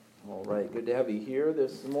All right, good to have you here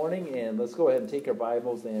this morning, and let's go ahead and take our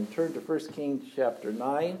Bibles and turn to 1 Kings chapter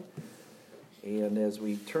 9. And as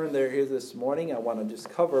we turn there here this morning, I want to just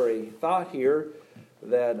cover a thought here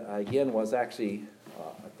that, again, was actually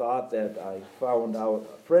a thought that I found out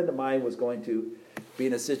a friend of mine was going to be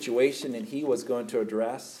in a situation and he was going to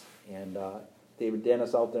address. And David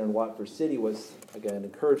Dennis out there in Watford City was, again,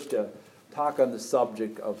 encouraged to talk on the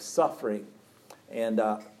subject of suffering and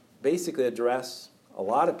basically address a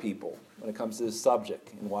lot of people when it comes to this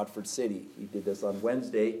subject in Watford City. He did this on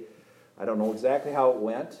Wednesday. I don't know exactly how it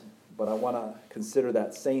went, but I want to consider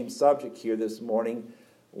that same subject here this morning.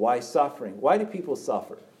 Why suffering? Why do people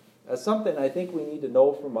suffer? That's something I think we need to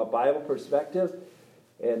know from a Bible perspective.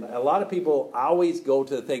 And a lot of people always go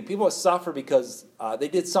to the thing. People suffer because they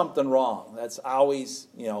did something wrong. That's always,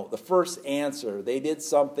 the first answer. They did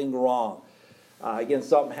something wrong. Again,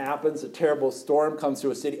 something happens, a terrible storm comes through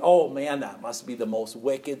a city. Oh, man, that must be the most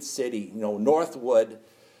wicked city. Northwood,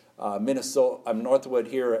 Minnesota, Northwood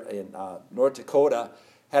here in North Dakota,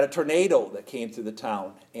 had a tornado that came through the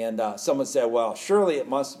town. And someone said, well, surely it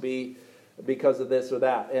must be because of this or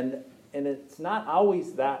that. And it's not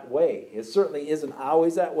always that way. It certainly isn't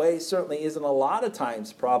always that way. It certainly isn't a lot of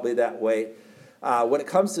times probably that way. When it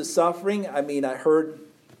comes to suffering, I heard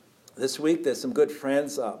this week there's some good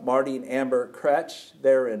friends, Marty and Amber Kretsch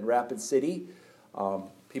there in Rapid City,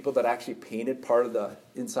 people that actually painted part of the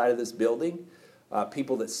inside of this building,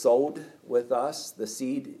 people that sowed with us the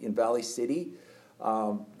seed in Valley City.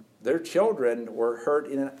 Their children were hurt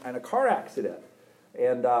in a car accident.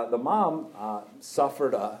 And the mom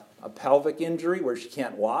suffered a pelvic injury where she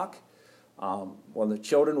can't walk. One of the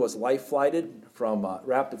children was life-flighted from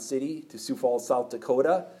Rapid City to Sioux Falls, South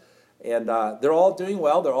Dakota. And they're all doing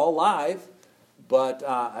well. They're all alive. But,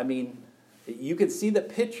 you can see the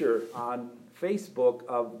picture on Facebook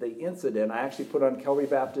of the incident. I actually put it on Calvary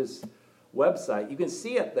Baptist website. You can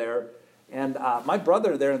see it there. And my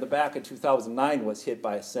brother there in the back in 2009 was hit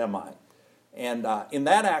by a semi. And in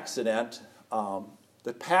that accident,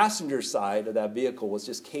 the passenger side of that vehicle was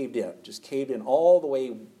just caved in all the way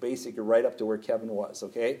basically right up to where Kevin was,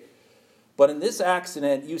 okay? But in this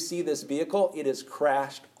accident, you see this vehicle, it is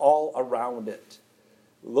crashed all around it.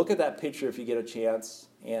 Look at that picture if you get a chance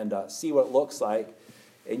and see what it looks like.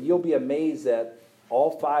 And you'll be amazed that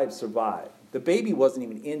all 5 survived. The baby wasn't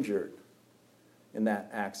even injured in that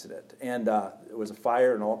accident. And there was a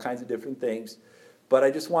fire and all kinds of different things. But I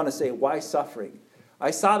just want to say, why suffering? I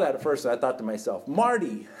saw that at first and I thought to myself,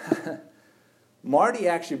 Marty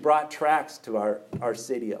actually brought tracts to our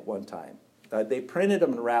city at one time. They printed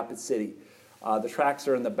them in Rapid City. The tracts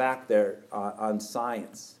are in the back there on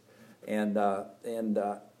science. And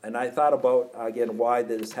I thought about, again, why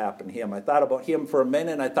did this happen to him? I thought about him for a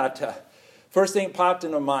minute, and I thought, first thing popped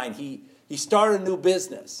into mind, he started a new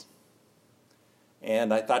business.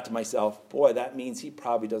 And I thought to myself, boy, that means he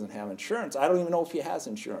probably doesn't have insurance. I don't even know if he has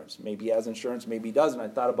insurance. Maybe he has insurance, maybe he doesn't. I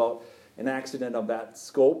thought about an accident of that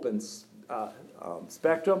scope and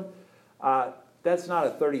spectrum. That's not a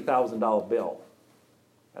 $30,000 bill.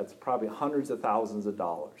 That's probably hundreds of thousands of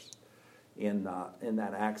dollars in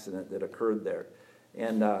that accident that occurred there.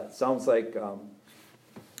 And it sounds like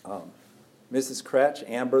Mrs. Kretsch,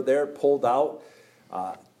 Amber there, pulled out,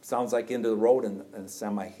 sounds like into the road, and the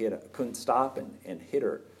semi hit her. Couldn't stop and hit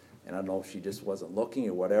her. And I don't know if she just wasn't looking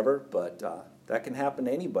or whatever, but that can happen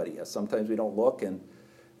to anybody. Sometimes we don't look and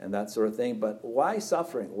that sort of thing. But why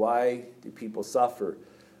suffering? Why do people suffer?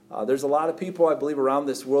 There's a lot of people, I believe, around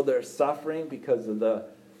this world that are suffering because of the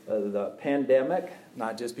pandemic,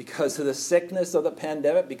 not just because of the sickness of the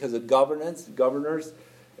pandemic, because of governors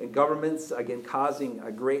and governments, again, causing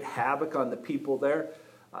a great havoc on the people there.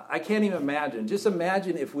 I can't even imagine. Just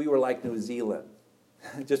imagine if we were like New Zealand,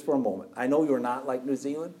 just for a moment. I know we were not like New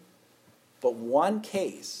Zealand, but one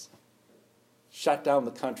case shut down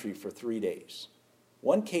the country for 3 days.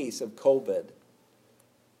 One case of COVID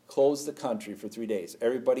closed the country for 3 days.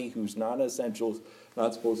 Everybody who's non-essential,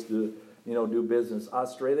 not supposed to, do business.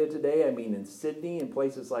 Australia today, in Sydney and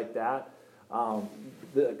places like that,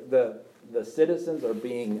 the citizens are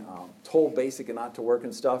being told basically not to work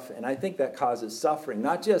and stuff, and I think that causes suffering,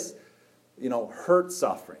 not just, hurt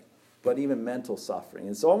suffering, but even mental suffering.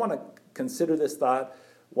 And so I want to consider this thought,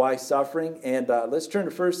 why suffering, and let's turn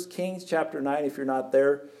to 1 Kings chapter 9. If you're not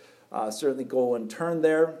there, certainly go and turn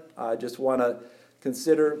there. I just want to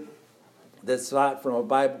consider this thought from a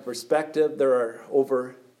Bible perspective. There are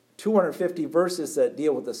over 250 verses that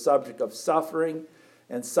deal with the subject of suffering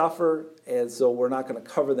and suffer, and so we're not going to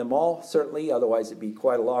cover them all, certainly, otherwise it'd be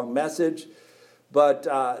quite a long message. But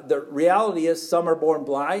the reality is some are born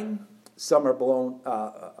blind, some are born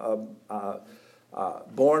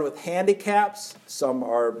born with handicaps. Some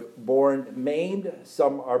are born maimed.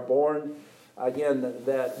 Some are born, again,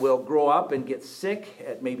 that will grow up and get sick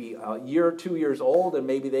at maybe a year or 2 years old, and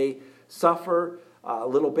maybe they suffer.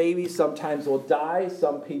 Little babies sometimes will die.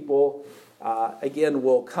 Some people, again,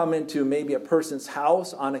 will come into maybe a person's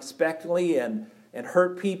house unexpectedly and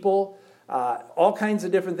hurt people. All kinds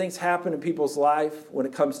of different things happen in people's life when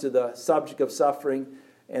it comes to the subject of suffering.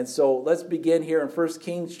 And so let's begin here in 1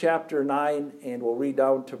 Kings chapter 9, and we'll read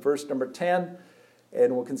down to verse number 10,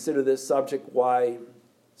 and we'll consider this subject, why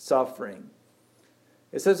suffering.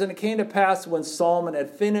 It says, "And it came to pass when Solomon had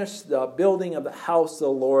finished the building of the house of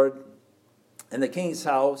the Lord and the king's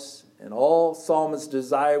house, and all Solomon's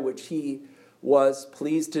desire which he was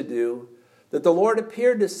pleased to do, that the Lord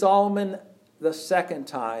appeared to Solomon the second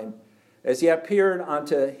time, as he appeared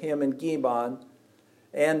unto him in Gibeon.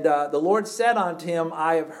 And the Lord said unto him,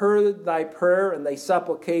 I have heard thy prayer and thy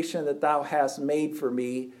supplication that thou hast made for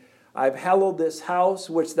me. I have hallowed this house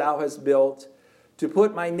which thou hast built, to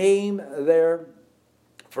put my name there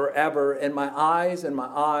forever, and my eyes and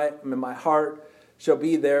my heart shall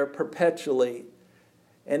be there perpetually.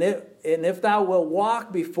 And if thou wilt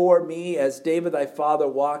walk before me as David thy father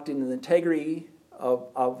walked in the integrity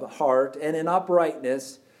of heart and in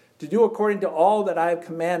uprightness, to do according to all that I have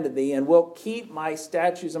commanded thee, and wilt keep my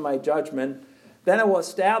statutes and my judgment, then I will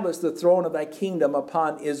establish the throne of thy kingdom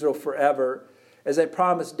upon Israel forever, as I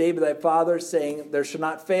promised David thy father, saying, there shall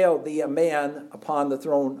not fail thee a man upon the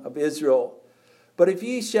throne of Israel. But if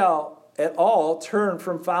ye shall at all turn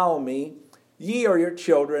from following me, ye or your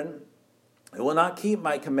children, and will not keep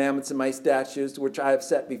my commandments and my statutes which I have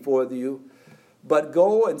set before you, but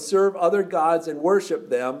go and serve other gods and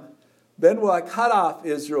worship them, then will I cut off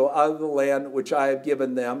Israel out of the land which I have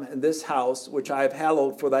given them, and this house which I have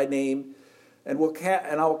hallowed for thy name, and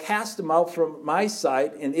I will cast them out from my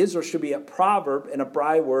sight, and Israel shall be a proverb and a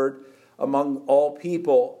byword among all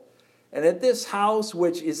people. And at this house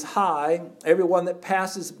which is high, everyone that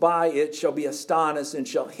passes by it shall be astonished and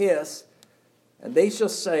shall hiss, and they shall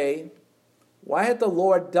say, why hath the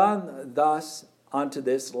Lord done thus unto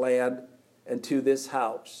this land and to this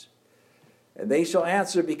house? And they shall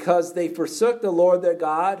answer, because they forsook the Lord their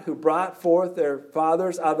God, who brought forth their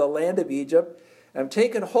fathers out of the land of Egypt, and have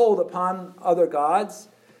taken hold upon other gods,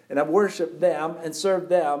 and have worshipped them, and served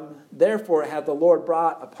them. Therefore hath the Lord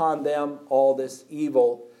brought upon them all this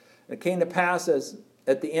evil. And it came to pass, as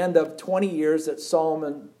at the end of 20 years, that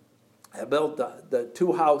Solomon had built the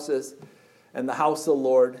two houses, and the house of the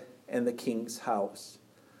Lord, and the king's house.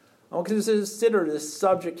 I want to consider this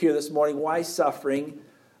subject here this morning, why suffering,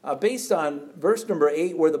 based on verse number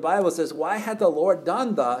 8, where the Bible says, why hath the Lord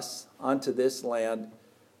done thus unto this land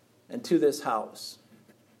and to this house?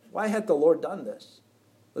 Why hath the Lord done this?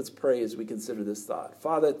 Let's pray as we consider this thought.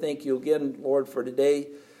 Father, thank you again, Lord, for today.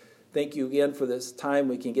 Thank you again for this time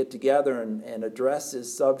we can get together and address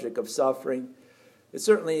this subject of suffering. It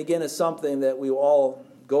certainly, again, is something that we all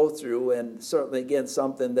go through, and certainly, again,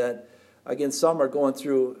 something that, again, some are going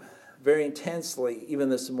through very intensely, even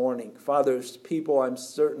this morning. Father, there's people, I'm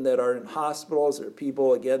certain, that are in hospitals. There are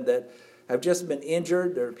people, again, that have just been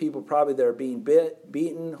injured. There are people probably that are being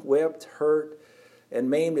beaten, whipped, hurt, and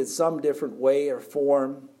maimed in some different way or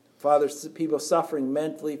form. Father, people suffering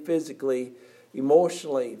mentally, physically,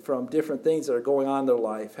 emotionally from different things that are going on in their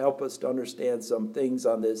life. Help us to understand some things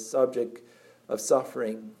on this subject of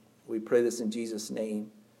suffering. We pray this in Jesus' name.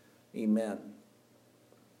 Amen.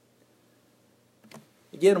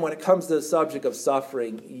 Again, when it comes to the subject of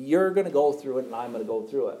suffering, you're going to go through it and I'm going to go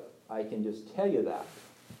through it. I can just tell you that.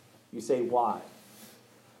 You say, why?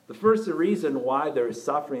 The first reason why there is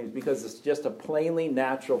suffering is because it's just a plainly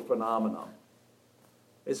natural phenomenon.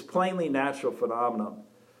 It's plainly natural phenomenon.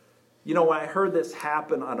 You know, when I heard this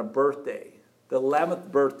happen on a birthday, the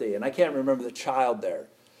 11th birthday, and I can't remember the child there,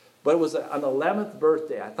 but it was on the 11th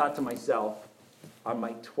birthday, I thought to myself, on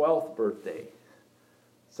my 12th birthday,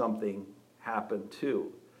 something happened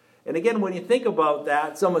too. And again, when you think about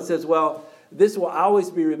that, someone says, well, this will always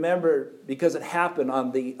be remembered because it happened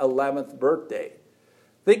on the 11th birthday.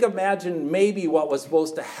 Imagine maybe what was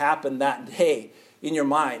supposed to happen that day in your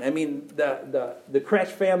mind. I mean, the Kretsch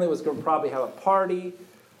family was going to probably have a party.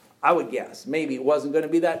 I would guess. Maybe it wasn't going to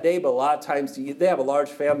be that day, but a lot of times they have a large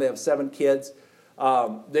family. They have 7 kids.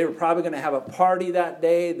 They were probably going to have a party that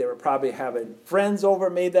day. They were probably having friends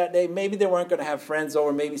over maybe that day. Maybe they weren't going to have friends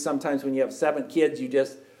over. Maybe sometimes when you have 7 kids, you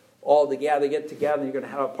just all together get together and you're going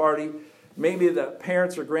to have a party. Maybe the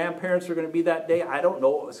parents or grandparents are going to be that day. I don't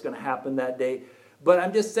know what was going to happen that day. But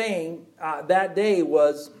I'm just saying that day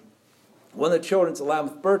was one of the children's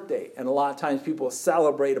 11th birthday. And a lot of times people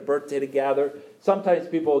celebrate a birthday together. Sometimes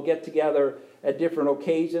people will get together at different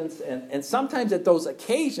occasions. And sometimes at those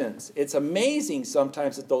occasions, it's amazing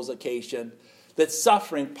sometimes at those occasions that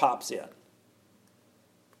suffering pops in.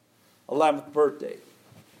 11th birthday.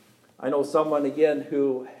 I know someone, again,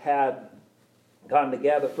 who had gotten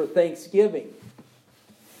together for Thanksgiving.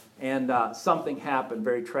 And something happened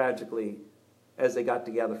very tragically as they got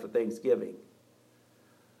together for Thanksgiving.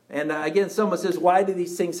 And again, someone says, why do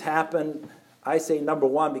these things happen? I say, number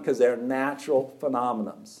one, because they're natural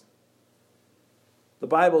phenomenons. The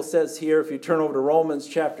Bible says here, if you turn over to Romans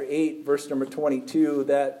chapter 8, verse number 22,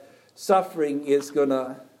 that suffering is going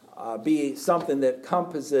to be something that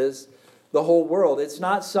encompasses the whole world. It's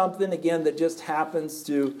not something, again, that just happens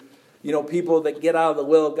to, people that get out of the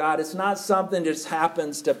will of God. It's not something that just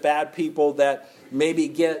happens to bad people that maybe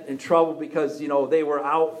get in trouble because, they were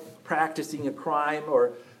out practicing a crime,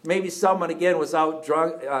 or maybe someone, again, was out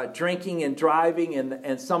drinking and driving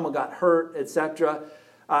and someone got hurt, etc.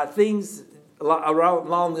 Things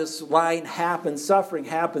along this line happen. Suffering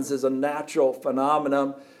happens as a natural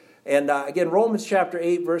phenomenon. And again, Romans chapter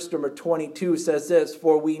 8, verse number 22 says this,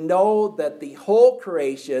 "For we know that the whole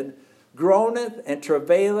creation groaneth and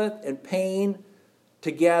travaileth in pain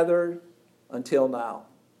together until now."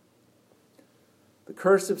 The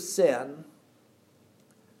curse of sin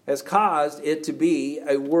has caused it to be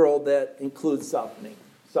a world that includes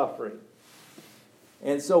suffering.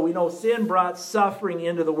 And so we know sin brought suffering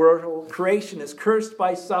into the world. Creation is cursed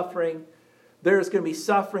by suffering. There's going to be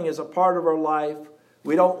suffering as a part of our life.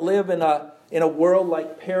 We don't live in a world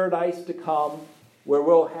like paradise to come, where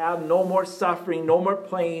we'll have no more suffering, no more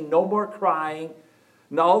pain, no more crying.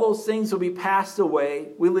 And all those things will be passed away.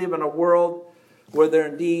 We live in a world where there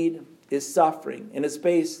indeed is suffering. And it's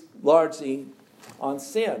based largely on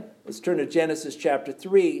sin. Let's turn to Genesis chapter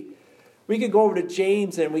 3. We could go over to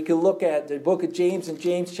James and we could look at the book of James and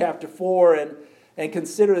James chapter 4 and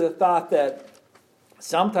consider the thought that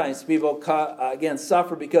sometimes people, again,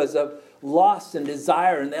 suffer because of lust and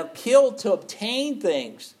desire, and they'll kill to obtain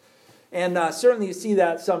things. And certainly you see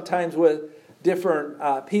that sometimes with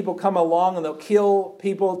different people come along and they'll kill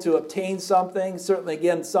people to obtain something. Certainly,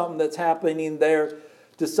 again, something that's happening there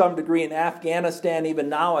to some degree in Afghanistan even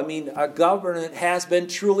now. I mean, a government has been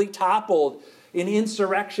truly toppled. An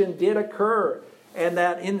insurrection did occur. And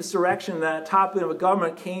that insurrection, that toppling of a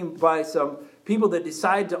government came by some people that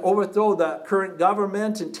decide to overthrow the current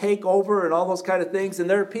government and take over and all those kind of things. And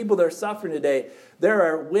there are people that are suffering today. There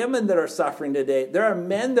are women that are suffering today. There are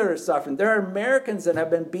men that are suffering. There are Americans that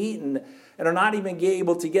have been beaten and are not even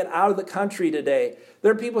able to get out of the country today.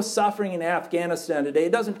 There are people suffering in Afghanistan today.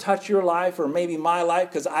 It doesn't touch your life or maybe my life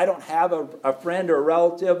because I don't have a friend or a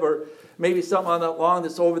relative or maybe someone along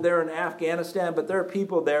that's over there in Afghanistan. But there are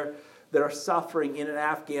people there that are suffering in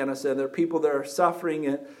Afghanistan. There are people that are suffering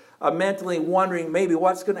and mentally wondering maybe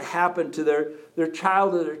what's going to happen to their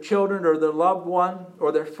child or their children or their loved one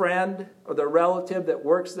or their friend or their relative that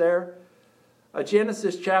works there.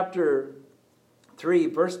 Genesis chapter 3,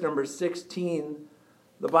 verse number 16,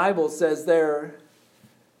 the Bible says there,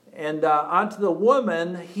 "And unto the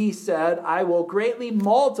woman he said, I will greatly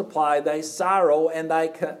multiply thy sorrow and thy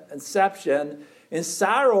conception. In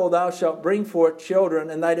sorrow thou shalt bring forth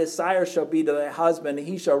children, and thy desire shall be to thy husband, and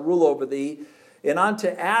he shall rule over thee. And unto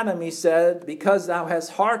Adam he said, Because thou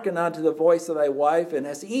hast hearkened unto the voice of thy wife, and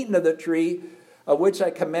hast eaten of the tree of which I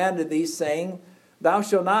commanded thee, saying, Thou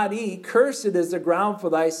shalt not eat, cursed is the ground for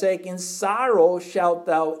thy sake, in sorrow shalt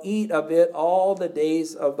thou eat of it all the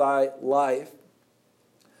days of thy life.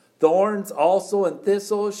 Thorns also and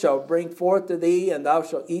thistles shall bring forth to thee, and thou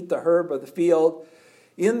shalt eat the herb of the field.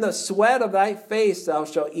 In the sweat of thy face thou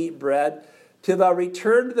shalt eat bread, till thou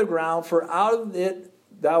return to the ground, for out of it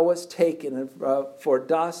thou wast taken, and for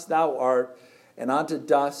dust thou art, and unto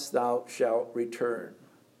dust thou shalt return."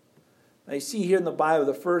 Now you see here in the Bible,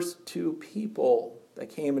 the first two people that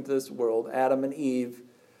came into this world, Adam and Eve,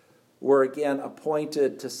 were again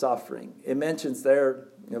appointed to suffering. It mentions there,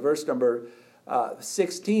 in verse number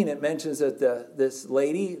 16, it mentions that this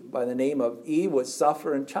lady by the name of Eve would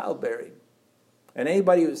suffer in childbearing. And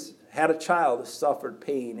anybody who's had a child has suffered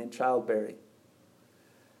pain in childbearing.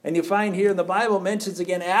 And you find here in the Bible mentions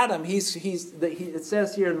again Adam. It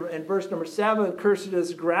says here in verse number 7, "Cursed is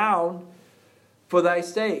the ground for thy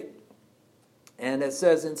sake." And it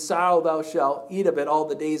says, "In sorrow thou shalt eat of it all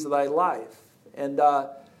the days of thy life." And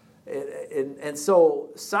so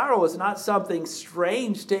sorrow is not something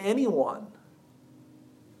strange to anyone.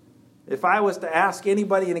 If I was to ask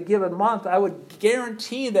anybody in a given month, I would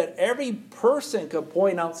guarantee that every person could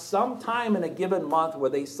point out some time in a given month where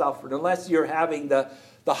they suffered, unless you're having the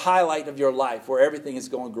the highlight of your life where everything is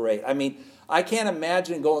going great. I mean, I can't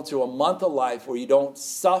imagine going through a month of life where you don't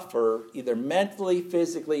suffer either mentally,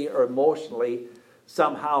 physically, or emotionally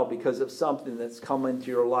somehow because of something that's come into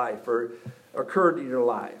your life or occurred in your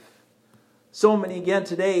life. So many, again,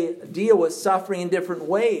 today deal with suffering in different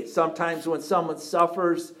ways. Sometimes when someone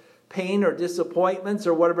suffers pain or disappointments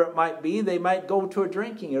or whatever it might be, they might go to a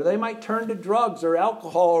drinking, or they might turn to drugs or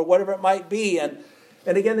alcohol or whatever it might be. And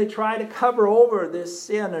again, they try to cover over this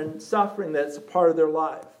sin and suffering that's a part of their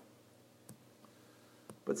life.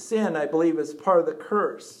 But sin, I believe, is part of the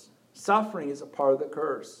curse. Suffering is a part of the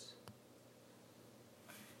curse.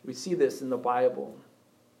 We see this in the Bible.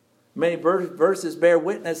 Many verses bear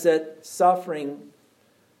witness that suffering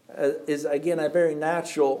is, again, a very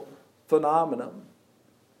natural phenomenon.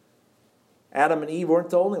 Adam and Eve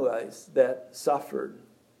weren't the only ones that suffered.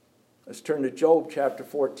 Let's turn to Job chapter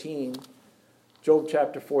 14. Job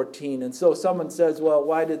chapter 14. And so someone says, well,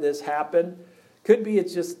 why did this happen? Could be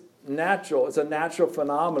it's just natural. It's a natural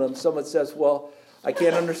phenomenon. Someone says, well, I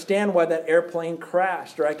can't understand why that airplane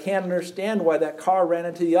crashed, or I can't understand why that car ran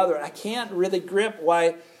into the other. I can't really grip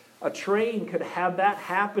why a train could have that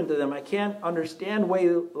happen to them. I can't understand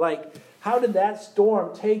how did that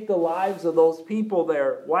storm take the lives of those people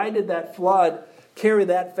there? Why did that flood carry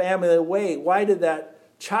that family away? Why did that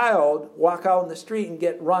child walk out in the street and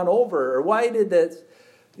get run over? Or why did that,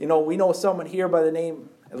 we know someone here by the name,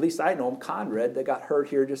 at least I know him, Conrad, that got hurt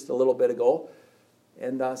here just a little bit ago.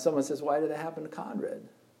 And someone says, why did it happen to Conrad?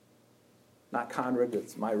 Not Conrad,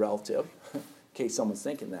 that's my relative, in case someone's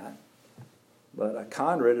thinking that. But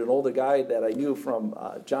Conrad, an older guy that I knew from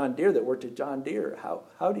John Deere, that worked at John Deere,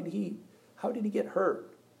 how did he get hurt?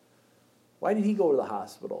 Why did he go to the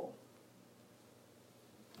hospital?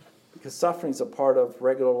 Because suffering's a part of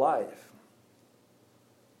regular life.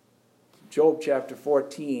 Job chapter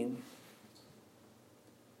 14.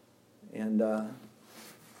 And let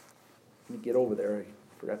me get over there.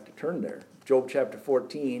 I forgot to turn there. Job chapter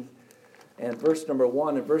 14. And verse number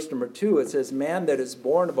 1 and verse number 2, it says, man that is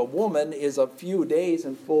born of a woman is a few days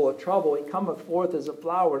and full of trouble. He cometh forth as a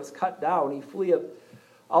flower and is cut down. He fleeth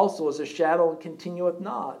also as a shadow and continueth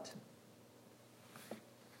not.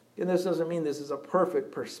 And this doesn't mean this is a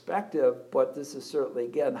perfect perspective, but this is certainly,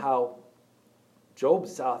 again, how Job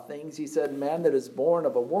saw things. He said, man that is born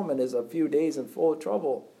of a woman is a few days and full of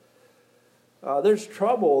trouble. There's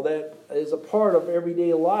trouble that is a part of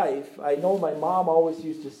everyday life. I know my mom always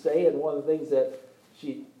used to say, and one of the things that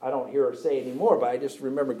I don't hear her say anymore, but I just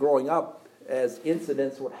remember growing up as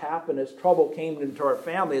incidents would happen, as trouble came into our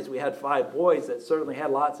family, as we had 5 boys that certainly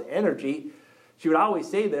had lots of energy. She would always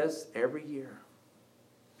say this every year.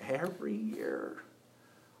 Every year.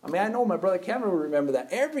 I mean, I know my brother Kevin would remember that.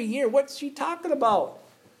 Every year, what's she talking about?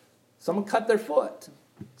 Someone cut their foot.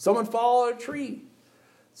 Someone fall out of a tree.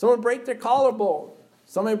 Someone break their collarbone.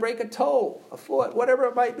 Somebody break a toe, a foot, whatever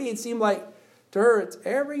it might be. It seemed like to her it's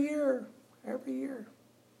every year, every year.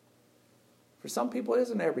 For some people it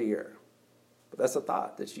isn't every year. But that's a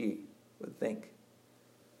thought that she would think.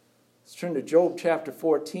 Let's turn to Job chapter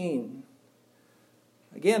 14.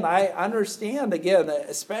 Again, I understand,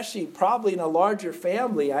 especially probably in a larger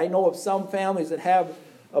family. I know of some families that have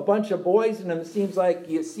a bunch of boys in them. It seems like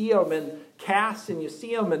you see them in casts and you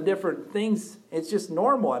see them in different things. It's just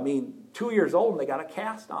normal. I mean, 2 years old and they got a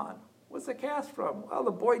cast on. What's the cast from? Well,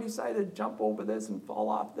 the boy decided to jump over this and fall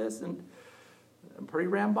off this, and pretty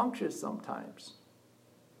rambunctious sometimes.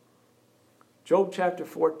 Job chapter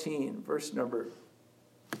 14, verse number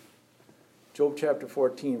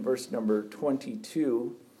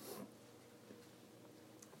 22.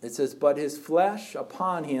 It says, but his flesh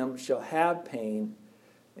upon him shall have pain,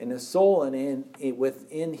 and his soul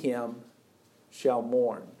within him shall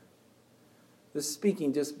mourn. This is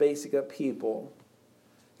speaking just basic of people.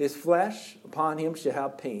 His flesh upon him shall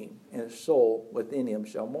have pain, and his soul within him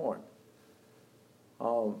shall mourn.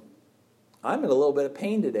 I'm in a little bit of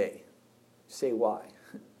pain today. Say why?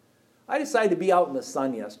 I decided to be out in the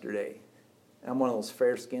sun yesterday. I'm one of those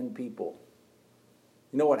fair-skinned people.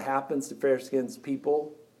 You know what happens to fair-skinned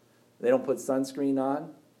people? They don't put sunscreen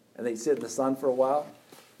on, and they sit in the sun for a while.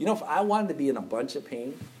 You know, if I wanted to be in a bunch of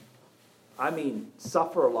pain,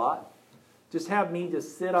 suffer a lot, just have me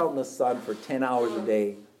just sit out in the sun for 10 hours a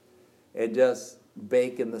day and just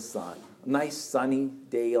bake in the sun. A nice sunny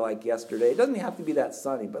day like yesterday. It doesn't have to be that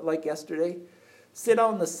sunny, but like yesterday, sit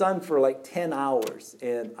out in the sun for like 10 hours,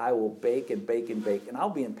 and I will bake and bake and bake, and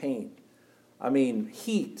I'll be in pain.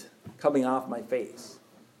 Heat coming off my face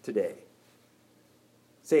today.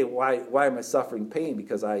 Say, why am I suffering pain?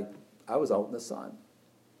 Because I was out in the sun.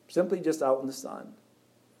 Simply just out in the sun.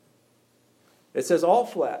 It says all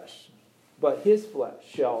flesh. but his flesh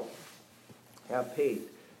shall have pain.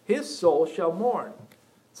 His soul shall mourn.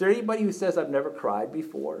 Is there anybody who says, I've never cried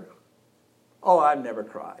before? Oh, I've never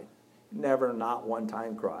cried. Never, not one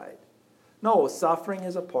time cried. No, suffering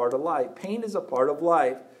is a part of life. Pain is a part of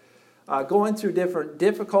life. Going through different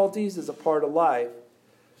difficulties is a part of life.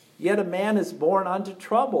 Yet a man is born unto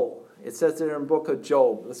trouble. It says it in the book of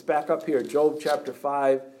Job. Let's back up here. Job chapter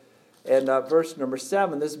 5 and verse number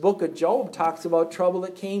 7. This book of Job talks about trouble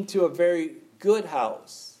that came to a very good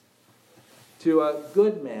house, to a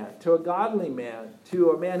good man, to a godly man, to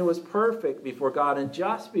a man who was perfect before God and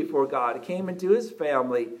just before God. It came into his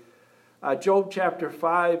family. Job chapter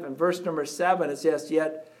 5 and verse number 7, it says,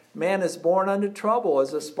 yet man is born unto trouble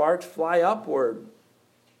as the sparks fly upward.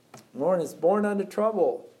 Man is born unto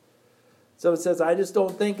trouble. So it says, I just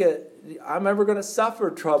don't think I'm ever going to suffer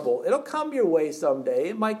trouble. It'll come your way someday.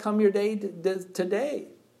 It might come your day today.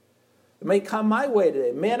 It may come my way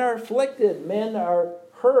today. Men are afflicted. Men are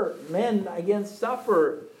hurt. Men, again,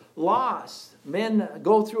 suffer loss. Men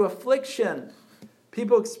go through affliction.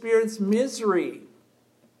 People experience misery.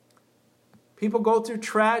 People go through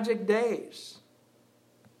tragic days.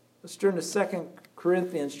 Let's turn to 2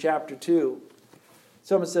 Corinthians chapter 2.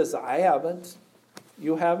 Someone says, I haven't.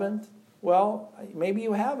 You haven't? Well, maybe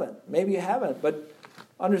you haven't. Maybe you haven't. But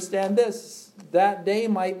understand this. That day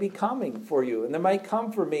might be coming for you. And it might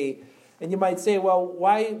come for me. And you might say, well,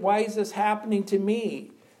 why is this happening to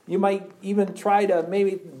me? You might even try to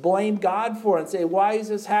maybe blame God for it and say, why is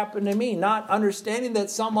this happening to me? Not understanding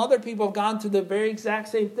that some other people have gone through the very exact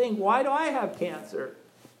same thing. Why do I have cancer?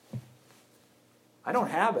 I don't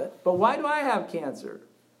have it, but why do I have cancer?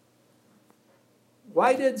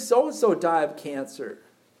 Why did so-and-so die of cancer?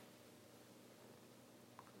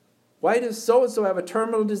 Why does so-and-so have a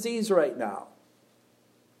terminal disease right now?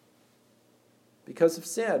 Because of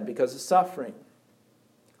sin, because of suffering.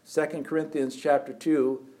 2 Corinthians chapter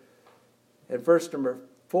 2 and verse number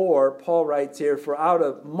 4, Paul writes here, for out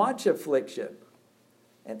of much affliction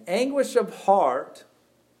and anguish of heart,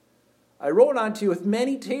 I wrote unto you with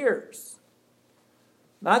many tears.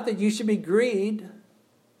 Not that you should be grieved,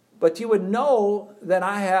 but you would know that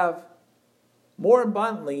I have more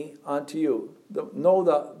abundantly unto you. Know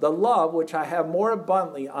the love which I have more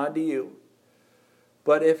abundantly unto you.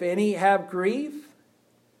 But if any have grief,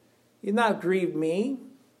 he not grieve me,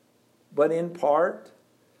 but in part,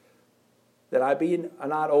 that I be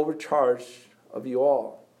not overcharged of you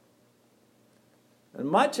all. And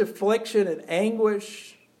much affliction and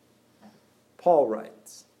anguish, Paul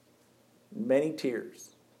writes, many tears.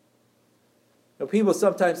 You know, people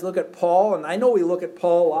sometimes look at Paul, and I know we look at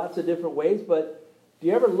Paul lots of different ways, but do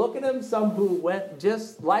you ever look at him? Some who went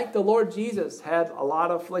just like the Lord Jesus, had a lot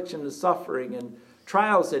of affliction and suffering and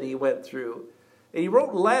trials that he went through. And he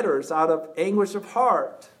wrote letters out of anguish of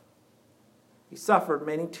heart. He suffered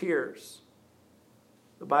many tears.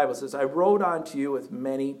 The Bible says, I wrote unto you with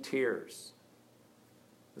many tears.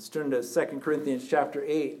 Let's turn to 2 Corinthians chapter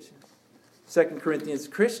 8. 2 Corinthians,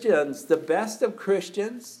 Christians, the best of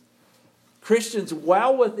Christians, Christians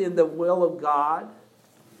well within the will of God,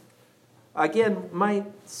 again, might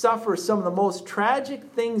suffer some of the most tragic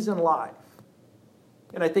things in life.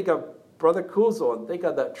 And I think of Brother Kuzel and think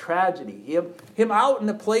of the tragedy. Him out in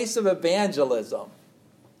the place of evangelism.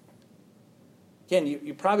 Again,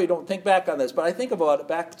 you probably don't think back on this, but I think about it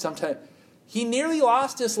back sometime. He nearly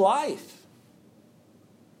lost his life.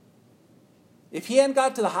 If he hadn't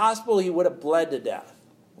got to the hospital, he would have bled to death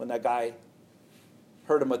when that guy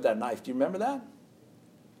hurt him with that knife. Do you remember that?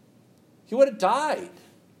 He would have died.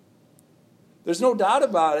 There's no doubt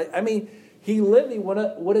about it. I mean, he literally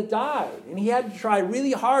would have died. And he had to try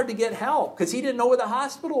really hard to get help because he didn't know where the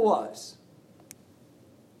hospital was.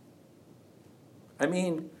 I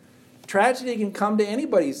mean, tragedy can come to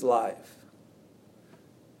anybody's life.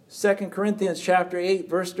 2 Corinthians chapter 8,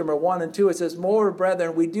 verse number 1 and 2, it says, moreover,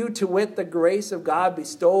 brethren, we do to wit the grace of God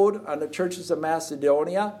bestowed on the churches of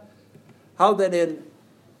Macedonia, how that in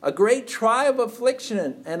a great trial of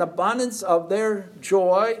affliction and abundance of their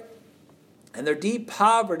joy and their deep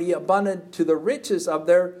poverty abundant to the riches of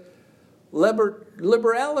their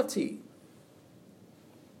liberality.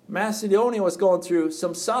 Macedonia was going through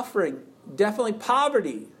some suffering, definitely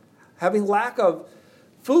poverty, having lack of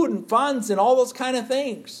food and funds and all those kind of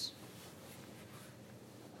things.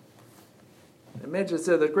 It mentions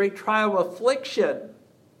that the great trial of affliction.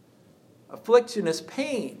 Affliction is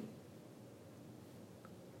pain.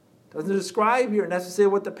 Doesn't describe here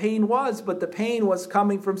necessarily what the pain was, but the pain was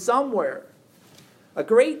coming from somewhere. A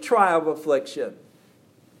great trial of affliction.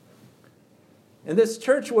 And this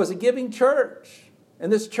church was a giving church.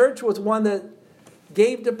 And this church was one that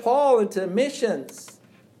gave to Paul into missions.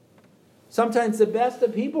 Sometimes the best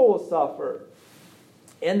of people will suffer.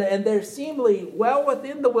 And they're seemingly well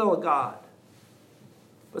within the will of God.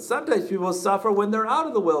 But sometimes people suffer when they're out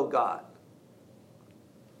of the will of God.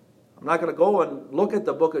 I'm not going to go and look at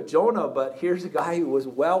the book of Jonah, but here's a guy who was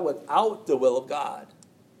well without the will of God.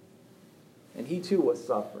 And he too was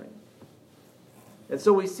suffering. And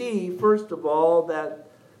so we see, first of all, that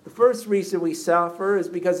the first reason we suffer is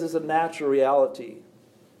because it's a natural reality.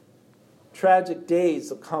 Tragic days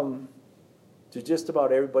will come to just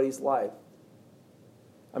about everybody's life.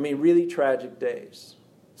 I mean, really tragic days.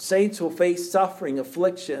 Saints will face suffering,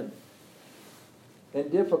 affliction, and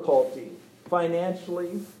difficulty.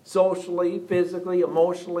 Financially, socially, physically,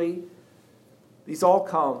 emotionally. These all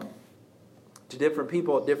come to different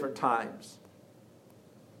people at different times.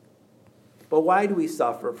 But why do we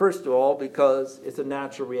suffer? First of all, because it's a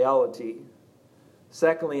natural reality.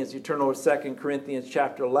 Secondly, as you turn over to 2 Corinthians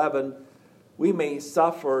chapter 11, we may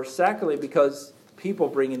suffer, secondly, because people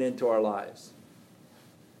bring it into our lives.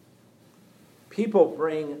 People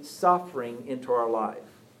bring suffering into our life.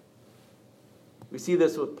 We see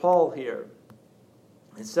this with Paul here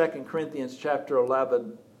in 2 Corinthians chapter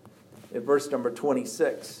 11, in verse number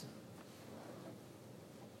 26.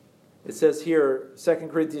 It says here, 2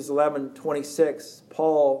 Corinthians 11:26,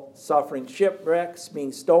 Paul suffering shipwrecks,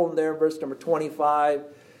 being stoned there in verse number 25,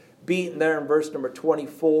 beaten there in verse number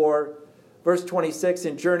 24. Verse 26,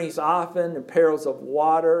 in journeys often, in perils of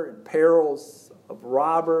water, in perils of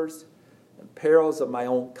robbers, in perils of my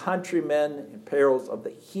own countrymen, in perils of the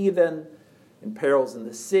heathen, in perils in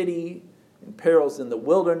the city, in perils in the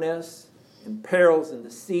wilderness, in perils in the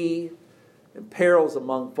sea, in perils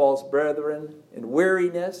among false brethren, in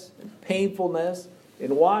weariness, in painfulness,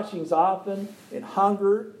 in watchings often, in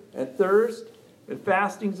hunger and thirst, in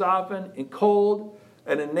fastings often, in cold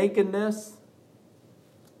and in nakedness.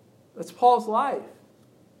 That's Paul's life.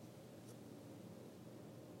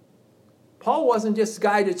 Paul wasn't just a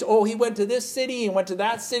guy that, he went to this city and went to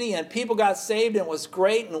that city and people got saved and it was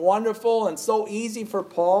great and wonderful and so easy for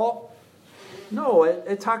Paul. No,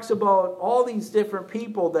 it talks about all these different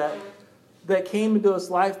people that came into his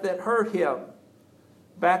life that hurt him.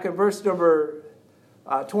 Back in verse number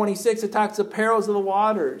 26, it talks of perils of the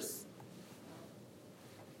waters.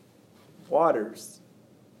 Waters.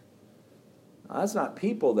 Now, that's not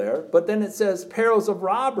people there. But then it says perils of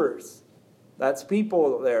robbers. That's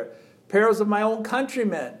people there. Perils of my own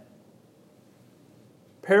countrymen.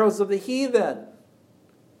 Perils of the heathen.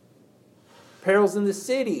 Perils in the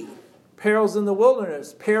city. Perils in the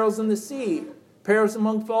wilderness. Perils in the sea. Perils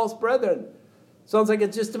among false brethren. Sounds like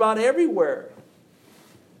it's just about everywhere.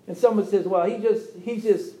 And someone says, well, he's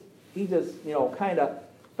just kind of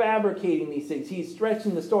fabricating these things. He's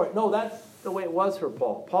stretching the story. No, that's the way it was for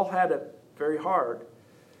Paul. Paul had it very hard.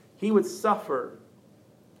 He would suffer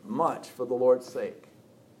much for the Lord's sake.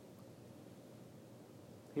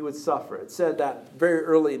 He would suffer. It said that very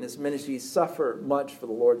early in his ministry, he suffered much for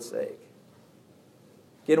the Lord's sake.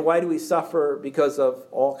 Again, why do we suffer? Because of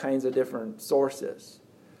all kinds of different sources.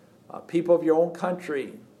 People of your own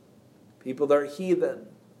country, people that are heathen,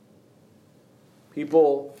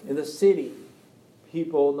 people in the city,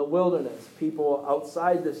 people in the wilderness, people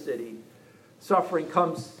outside the city. Suffering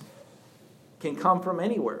can come from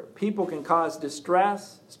anywhere. People can cause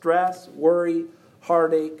distress, stress, worry,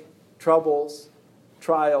 heartache, troubles,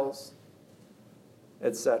 trials,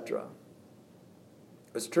 etc.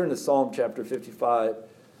 Let's turn to Psalm chapter 55.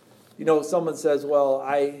 Someone says, well,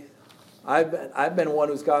 I've been one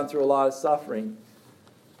who's gone through a lot of suffering.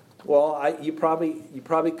 Well, you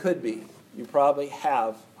probably could be. You probably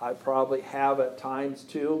have. I probably have at times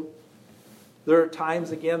too. There are times,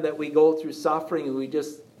 again, that we go through suffering and we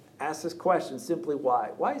just ask this question simply, why?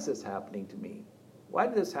 Why is this happening to me? Why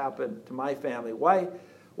did this happen to my family?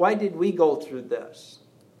 Why did we go through this?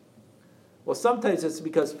 Well, sometimes it's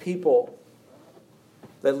because people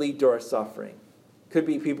that lead to our suffering. Could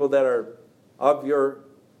be people that are of your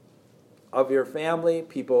family,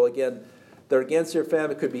 people, again, that are against your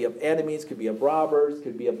family. Could be of enemies, could be of robbers,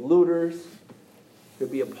 could be of looters, could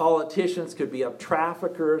be of politicians, could be of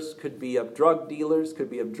traffickers, could be of drug dealers, could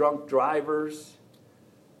be of drunk drivers,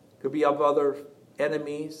 could be of other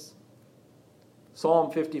enemies. Psalm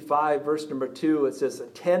 55, verse number 2, it says,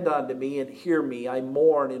 attend unto me and hear me. I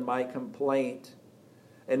mourn in my complaint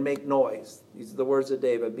and make noise. These are the words of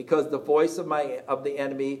David. Because the voice of the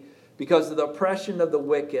enemy, because of the oppression of the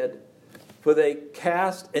wicked, for they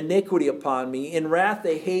cast iniquity upon me. In wrath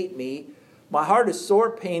they hate me. My heart is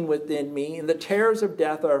sore pain within me, and the terrors of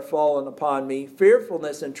death are fallen upon me.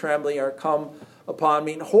 Fearfulness and trembling are come upon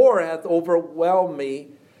me, and horror hath overwhelmed me.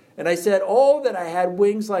 And I said, oh, that I had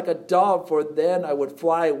wings like a dove, for then I would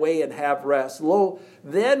fly away and have rest. Lo,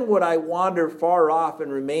 then would I wander far off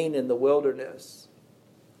and remain in the wilderness.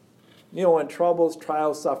 You know, when troubles,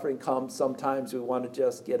 trials, suffering comes, sometimes we want to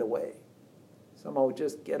just get away. Somehow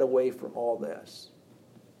just get away from all this.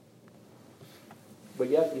 But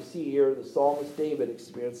yet you see here the psalmist David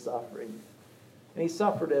experienced suffering. And he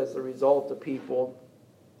suffered as a result of people.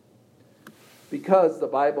 Because the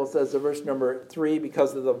Bible says in verse number 3,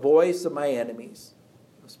 because of the voice of my enemies.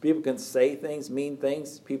 People can say things, mean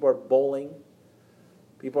things. People are bullying.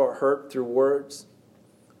 People are hurt through words.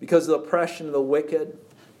 Because of the oppression of the wicked.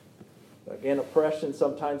 Again, oppression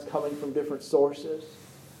sometimes coming from different sources.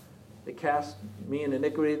 They cast me in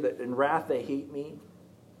iniquity, in wrath they hate me.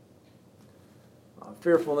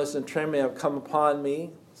 Fearfulness and trembling have come upon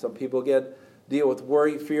me. Some people deal with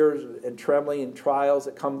worry, fears, and trembling and trials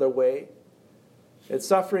that come their way. And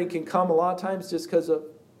suffering can come a lot of times just because of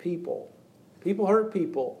people. People hurt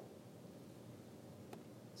people.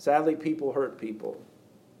 Sadly, people hurt people.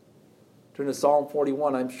 Turn to Psalm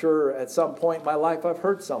 41. I'm sure at some point in my life I've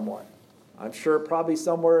hurt someone. I'm sure probably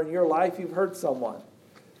somewhere in your life you've hurt someone.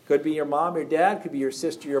 Could be your mom, your dad, could be your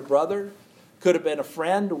sister, your brother. Could have been a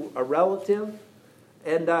friend, a relative.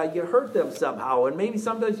 And you hurt them somehow. And maybe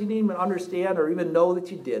sometimes you didn't even understand or even know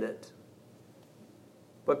that you did it.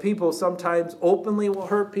 But people sometimes openly will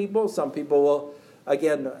hurt people. Some people will,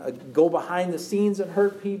 again, go behind the scenes and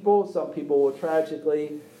hurt people. Some people will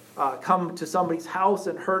tragically come to somebody's house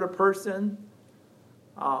and hurt a person.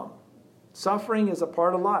 Suffering is a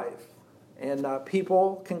part of life. And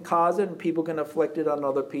people can cause it and people can inflict it on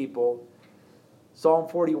other people. Psalm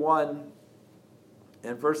 41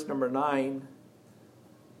 and verse number 9,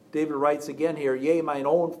 David writes again here, yea, mine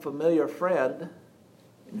own familiar friend,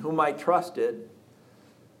 in whom I trusted,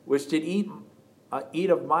 which did eat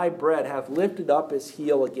of my bread, hath lifted up his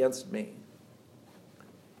heel against me.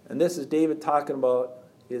 And this is David talking about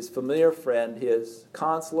his familiar friend, his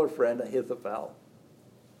consular friend, Ahithophel.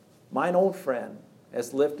 Mine own friend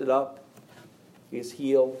has lifted up his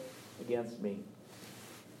heel against me.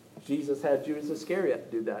 Jesus had Judas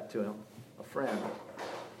Iscariot do that to him, a friend.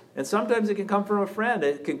 And sometimes it can come from a friend.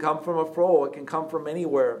 It can come from a foe. It can come from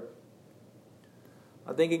anywhere.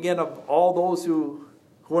 I think again of all those who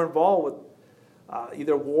are involved with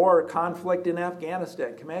either war or conflict in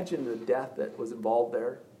Afghanistan. Can you imagine the death that was involved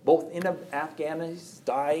there? Both in Afghanistan,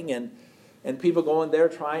 dying, and people going there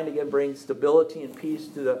trying to bring stability and peace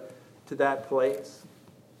to that place.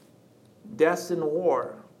 Deaths in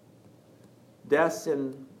war. Deaths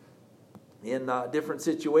in different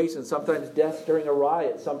situations. Sometimes deaths during a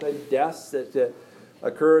riot. Sometimes deaths that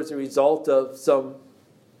occur as a result of some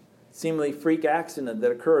seemingly freak accident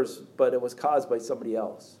that occurs, but it was caused by somebody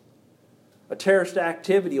else. A terrorist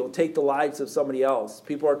activity will take the lives of somebody else.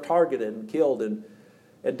 People are targeted and killed and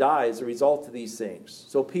die as a result of these things.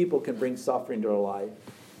 So people can bring suffering to their life.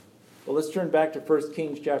 Well, let's turn back to 1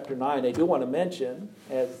 Kings chapter 9. I do want to mention,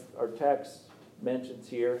 as our text mentions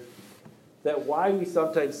here, that why we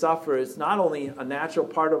sometimes suffer is not only a natural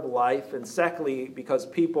part of life, and secondly, because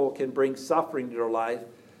people can bring suffering to their life,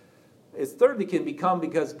 it's thirdly can become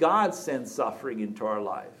because God sends suffering into our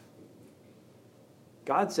life.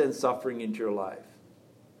 God sends suffering into your life.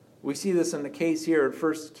 We see this in the case here in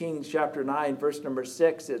 1 Kings chapter 9, verse number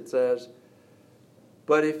 6. It says,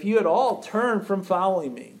 but if you at all turn from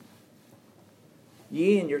following me,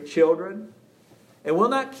 ye and your children, and will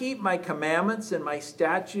not keep my commandments and my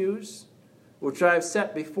statutes, which I have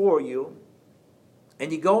set before you,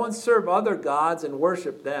 and you go and serve other gods and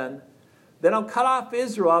worship them, then I'll cut off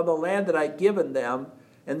Israel of the land that I've given them,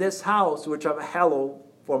 and this house which I've hallowed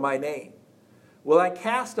for my name. Will I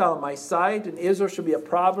cast out of my sight, and Israel shall be a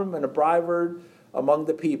proverb and a byword among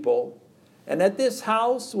the people. And at this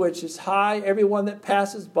house which is high, everyone that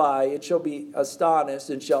passes by, it shall be astonished,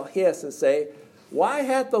 and shall hiss and say, why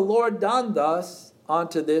hath the Lord done thus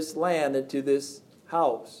unto this land and to this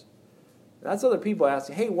house? That's other people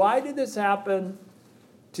asking, hey, why did this happen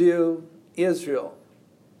to Israel?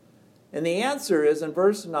 And the answer is in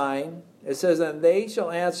verse 9, it says, and they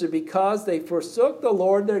shall answer, because they forsook the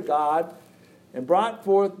Lord their God, and brought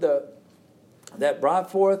forth their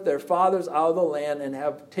fathers out of the land, and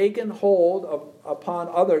have taken hold upon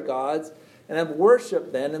other gods, and have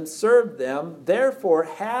worshipped them and served them. Therefore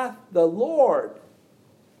hath the Lord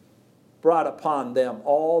brought upon them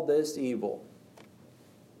all this evil.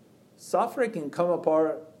 Suffering can come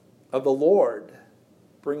apart of the Lord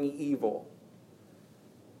bringing evil.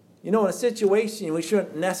 You know, in a situation, we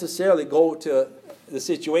shouldn't necessarily go to the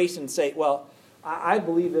situation and say, well, I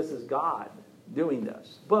believe this is God doing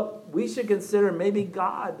this. But we should consider maybe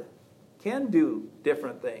God can do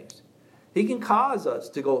different things. He can cause us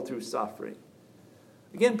to go through suffering.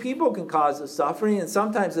 Again, people can cause us suffering, and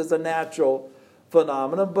sometimes it's a natural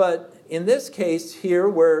phenomenon. But in this case here,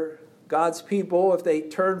 where God's people, if they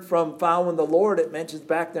turn from following the Lord, it mentions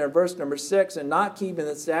back there in verse number 6, and not keeping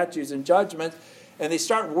the statutes and judgments, and they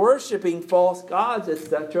start worshiping false gods,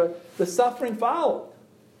 etc., the suffering followed.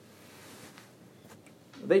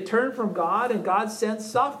 They turned from God, and God sent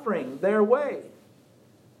suffering their way.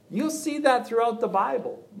 You'll see that throughout the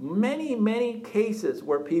Bible. Many, many cases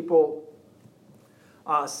where people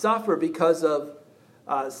suffer because of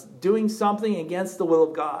doing something against the will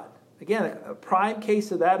of God. Again, a prime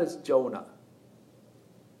case of that is Jonah.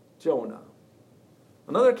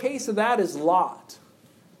 Another case of that is Lot.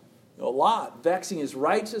 Lot vexing his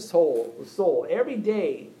righteous soul every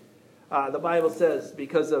day, the Bible says,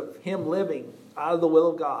 because of him living out of the will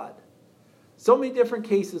of God. So many different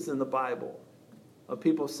cases in the Bible of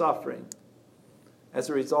people suffering as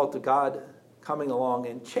a result of God coming along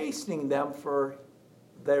and chastening them for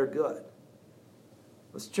their good.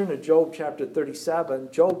 Let's turn to Job chapter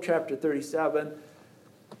 37. Job chapter 37.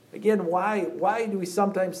 Again, why do we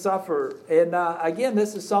sometimes suffer? And again,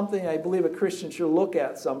 this is something I believe a Christian should look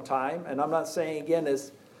at sometime. And I'm not saying, again,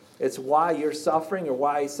 it's why you're suffering or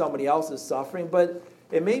why somebody else is suffering. But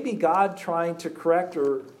it may be God trying to correct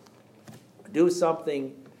or do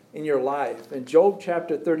something in your life. In Job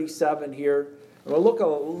chapter 37 here, and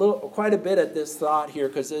we'll look quite a bit at this thought here,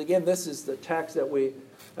 because again, this is the text that we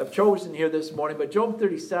have chosen here this morning. But Job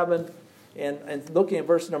 37, and looking at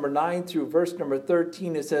verse number 9 through verse number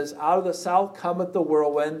 13, it says, "Out of the south cometh the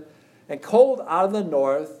whirlwind, and cold out of the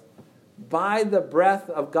north. By the breath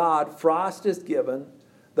of God frost is given.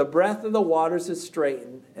 The breath of the waters is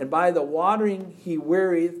straitened. And by the watering he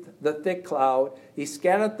wearieth the thick cloud. He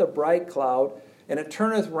scattereth the bright cloud, and it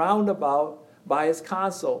turneth round about by his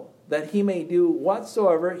counsel, that he may do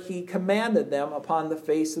whatsoever he commanded them upon the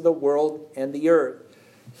face of the world and the earth.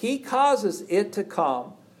 He causes it to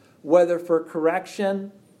come, whether for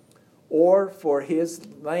correction, or for his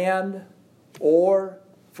land, or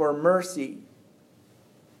for mercy."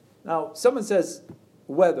 Now, someone says,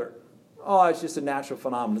 weather. Oh, it's just a natural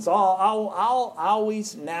phenomenon. It's all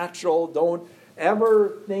always natural. Don't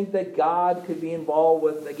ever think that God could be involved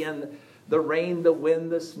with, again, the rain, the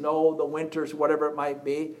wind, the snow, the winters, whatever it might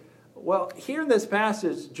be. Well, here in this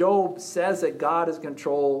passage, Job says that God is in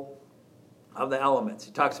control of the elements.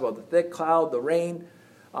 He talks about the thick cloud, the rain,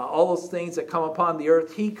 all those things that come upon the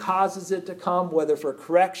earth. He causes it to come, whether for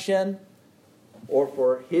correction, or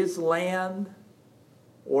for his land,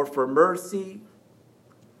 or for mercy.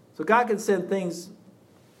 So God can send things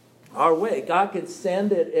our way. God can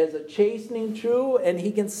send it as a chastening true, and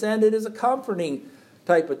he can send it as a comforting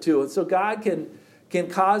type of tool. And so God can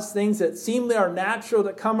cause things that seemingly are natural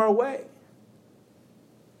to come our way.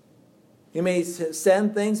 He may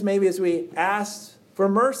send things maybe as we ask for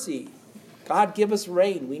mercy. God, give us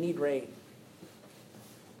rain. We need rain.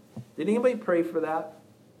 Did anybody pray for that?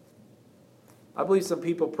 I believe some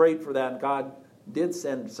people prayed for that, and God did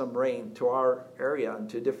send some rain to our area and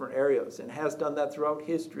to different areas, and has done that throughout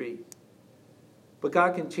history. But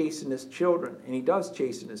God can chasten his children, and he does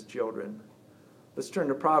chasten his children. Let's turn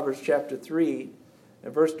to Proverbs chapter 3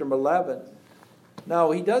 and verse number 11.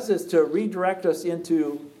 Now, he does this to redirect us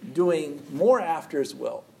into doing more after his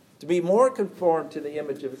will, to be more conformed to the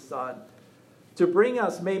image of his Son, to bring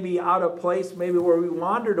us maybe out of place, maybe where we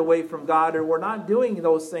wandered away from God, or we're not doing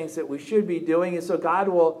those things that we should be doing. And so God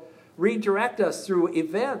will redirect us through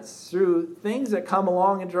events, through things that come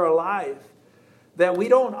along into our life that we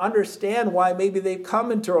don't understand why maybe they've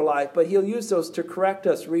come into our life, but he'll use those to correct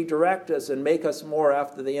us, redirect us, and make us more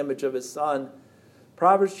after the image of his Son.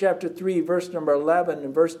 Proverbs chapter 3, verse number 11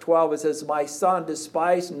 and verse 12, it says, "My son,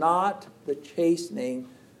 despise not the chastening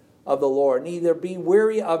of the Lord, neither be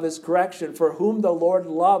weary of his correction. For whom the Lord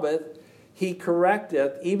loveth, he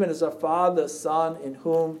correcteth, even as a father the son in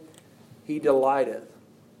whom he delighteth."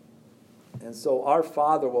 And so our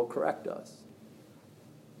Father will correct us,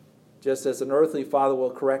 just as an earthly father will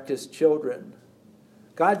correct his children.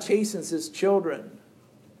 God chastens his children,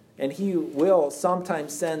 and he will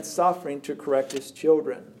sometimes send suffering to correct his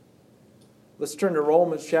children. Let's turn to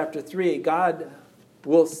Romans chapter 3. God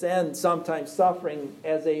will send sometimes suffering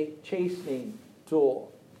as a chastening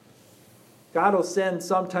tool. God will send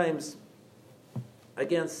sometimes,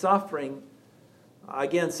 again, suffering,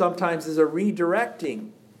 again, sometimes as a redirecting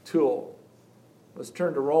tool. Let's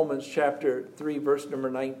turn to Romans chapter 3, verse number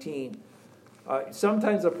 19.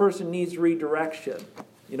 Sometimes a person needs redirection.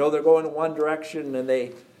 You know, they're going in one direction and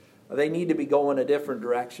they need to be going a different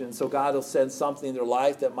direction. So God will send something in their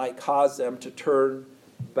life that might cause them to turn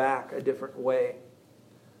back a different way.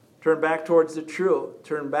 Turn back towards the truth.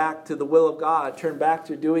 Turn back to the will of God. Turn back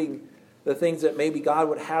to doing the things that maybe God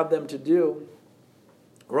would have them to do.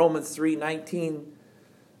 Romans 3:19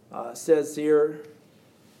 says here,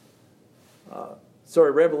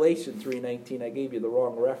 Revelation 3:19. I gave you the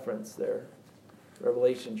wrong reference there.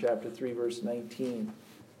 Revelation chapter 3, verse 19.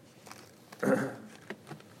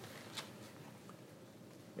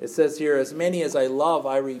 It says here, as many as I love,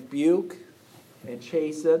 I rebuke and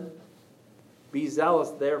chasten. Be zealous,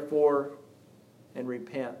 therefore, and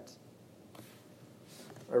repent.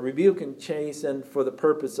 I rebuke and chasten for the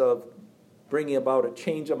purpose of bringing about a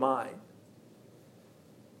change of mind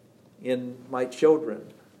in my children.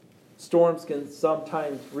 Storms can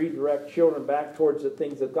sometimes redirect children back towards the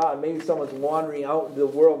things of God. Maybe someone's wandering out into the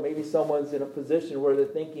world. Maybe someone's in a position where they're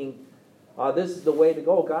thinking, this is the way to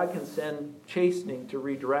go. God can send chastening to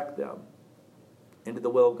redirect them into the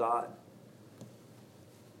will of God.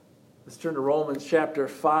 Let's turn to Romans chapter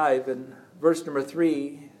 5 and verse number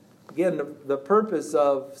 3. Again, the purpose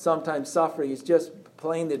of sometimes suffering is just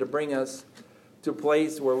plainly to bring us to a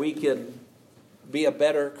place where we can be a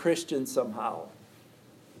better Christian somehow.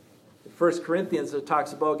 In 1 Corinthians, it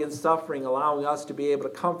talks about, against suffering, allowing us to be able to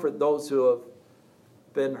comfort those who have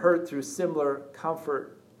been hurt through similar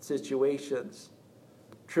comfort situations,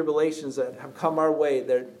 tribulations that have come our way,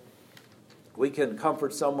 that we can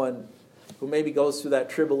comfort someone who maybe goes through that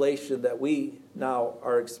tribulation that we now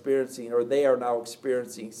are experiencing, or they are now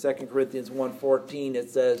experiencing. 2 Corinthians 1:14, it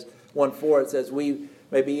says, 1:4, it says, we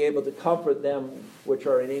may be able to comfort them which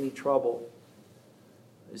are in any trouble.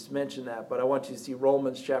 I just mentioned that, but I want you to see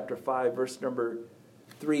Romans chapter 5, verse number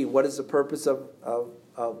 3. What is the purpose of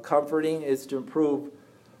comforting? It's to improve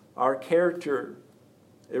our character.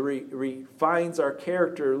 It refines our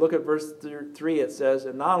character. Look at verse 3. It says,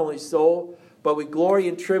 and not only so, but we glory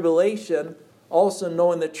in tribulation, also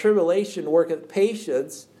knowing that tribulation worketh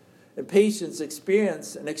patience, and patience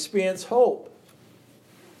experience, and experience hope.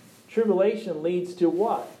 Tribulation leads to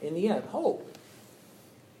what? In the end, hope.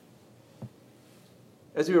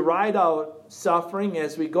 As we ride out suffering,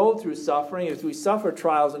 as we go through suffering, as we suffer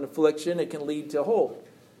trials and affliction, it can lead to hope.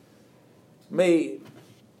 May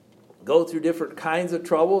go through different kinds of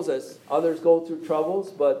troubles as others go through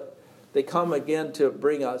troubles, but they come again to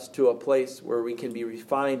bring us to a place where we can be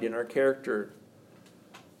refined in our character.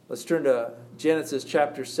 Let's turn to Genesis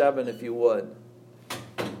chapter 7, if you would.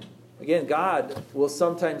 Again, God will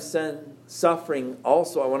sometimes send suffering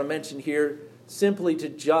also, I want to mention here, simply to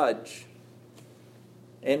judge.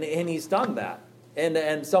 And he's done that.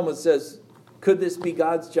 And someone says, could this be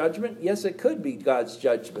God's judgment? Yes, it could be God's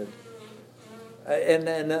judgment.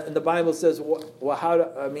 And the Bible says,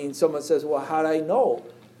 someone says, well, how do I know?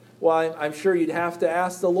 Well, I'm sure you'd have to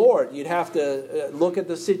ask the Lord. You'd have to look at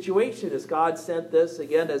the situation. Has God sent this,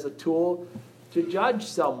 again, as a tool to judge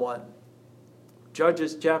someone?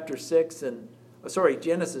 Genesis chapter 6,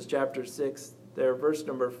 there, verse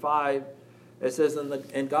number 5. It says,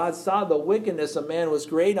 and God saw the wickedness of man was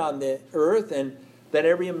great on the earth, and that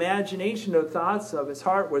every imagination of thoughts of his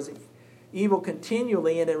heart was evil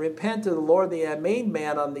continually, and it repented the Lord that he had made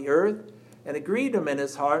man on the earth, and it grieved him in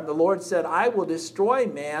his heart. And the Lord said, I will destroy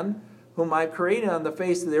man, whom I created on the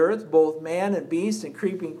face of the earth, both man and beast and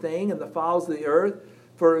creeping thing, and the fowls of the earth,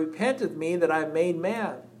 for it repenteth me that I have made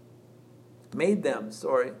them.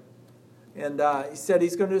 And he said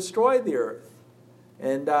he's going to destroy the earth.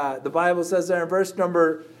 And the Bible says there in verse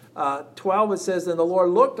number 12, it says, and the Lord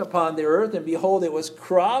looked upon the earth, and behold, it was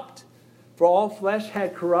corrupt, for all flesh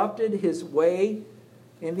had corrupted his way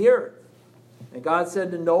in the earth. And God said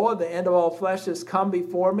to Noah, the end of all flesh has come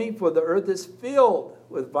before me, for the earth is filled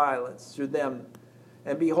with violence through them.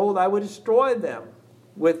 And behold, I would destroy them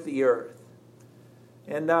with the earth.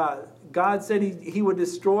 And God said he would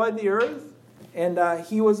destroy the earth. And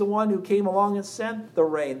he was the one who came along and sent the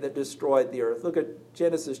rain that destroyed the earth. Look at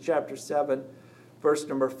Genesis chapter 7, verse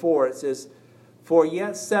number 4. It says, for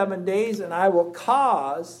yet 7 days, and I will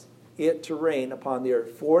cause it to rain upon the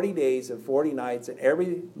earth 40 days and 40 nights, and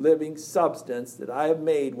every living substance that I have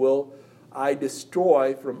made will I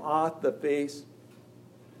destroy from off the face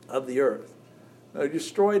of the earth. Now, he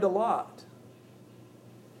destroyed a lot,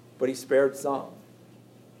 but he spared some.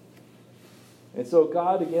 And so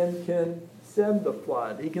God again can send the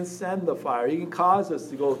flood. He can send the fire. He can cause us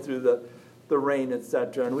to go through the rain,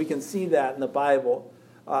 etc. And we can see that in the Bible.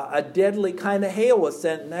 A deadly kind of hail was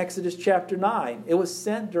sent in Exodus chapter 9. It was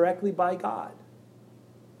sent directly by God.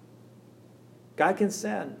 God can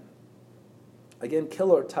send, again,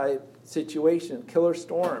 killer type situation, killer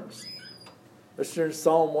storms. Let's turn to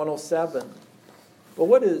Psalm 107. But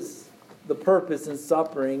what is the purpose in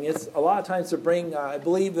suffering. It's a lot of times to bring, I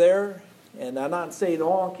believe there, and I'm not saying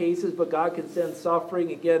all cases, but God can send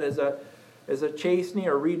suffering again as a chastening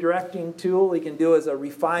or redirecting tool. He can do it as a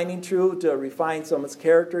refining tool to refine someone's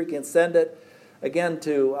character. He can send it again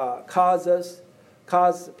to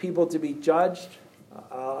cause people to be judged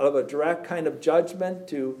out of a direct kind of judgment,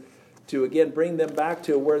 to again bring them back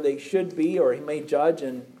to where they should be, or he may judge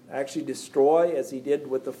and actually destroy as he did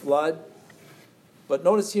with the flood. But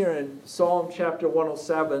notice here in Psalm chapter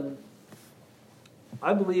 107,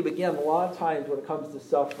 I believe again a lot of times when it comes to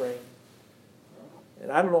suffering,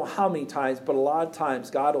 and I don't know how many times, but a lot of times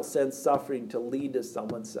God will send suffering to lead to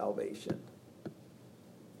someone's salvation.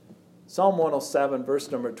 Psalm 107,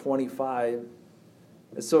 verse number 25,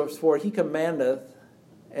 it says, "For he commandeth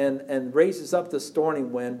and raises up the stormy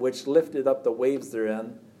wind, which lifted up the waves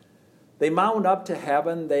therein. They mount up to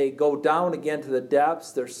heaven, they go down again to the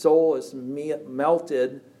depths. Their soul is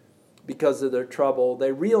melted because of their trouble.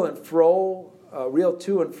 They reel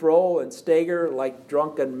to and fro, and stagger like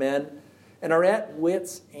drunken men, and are at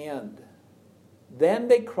wit's end. Then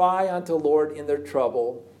they cry unto the Lord in their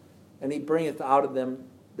trouble, and he bringeth out of them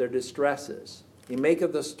their distresses. He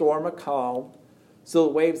maketh the storm a calm, so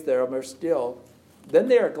the waves thereof are still. Then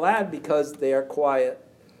they are glad because they are quiet.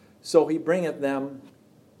 So he bringeth them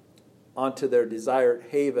unto their desired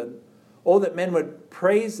haven. Oh, that men would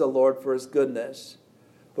praise the Lord for his goodness,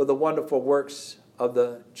 for the wonderful works of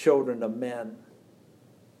the children of men."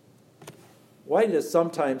 Why does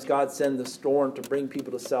sometimes God send the storm to bring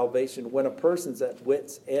people to salvation? When a person's at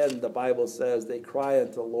wit's end, the Bible says they cry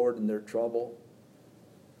unto the Lord in their trouble.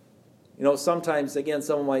 You know, sometimes, again,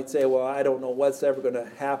 someone might say, well, I don't know what's ever going to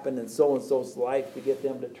happen in so-and-so's life to get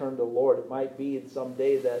them to turn to the Lord. It might be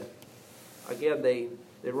someday that, again, they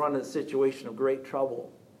run in a situation of great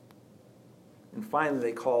trouble. And finally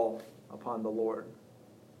they call upon the Lord.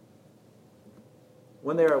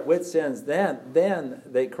 When they're at wit's ends, then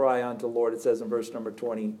they cry unto the Lord, it says in verse number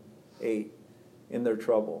 28, in their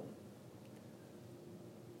trouble.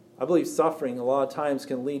 I believe suffering a lot of times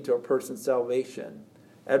can lead to a person's salvation.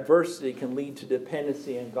 Adversity can lead to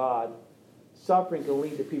dependency in God. Suffering can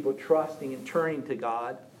lead to people trusting and turning to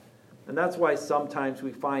God. And that's why sometimes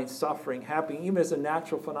we find suffering happening even as a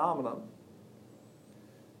natural phenomenon.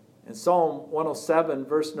 In Psalm 107,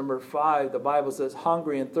 verse number 5, the Bible says,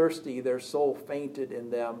 "Hungry and thirsty, their soul fainted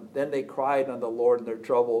in them. Then they cried unto the Lord in their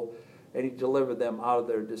trouble, and he delivered them out of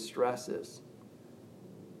their distresses."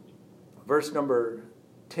 Verse number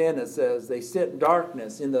 10, it says, "They sit in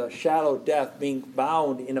darkness, in the shadow of death, being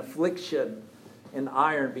bound in affliction and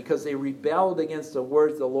iron, because they rebelled against the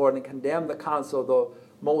words of the Lord and condemned the counsel of the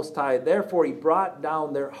Most High. Therefore he brought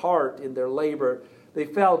down their heart in their labor. They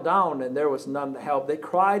fell down, and there was none to help. They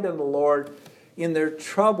cried unto the Lord in their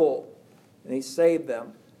trouble, and he saved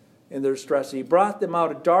them in their distress. He brought them out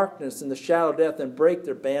of darkness and the shadow of death, and brake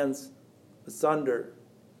their bands asunder."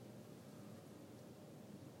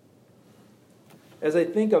 As I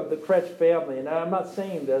think of the Kretsch family, and I'm not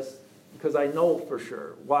saying this because I know for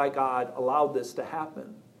sure why God allowed this to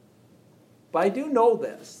happen, but I do know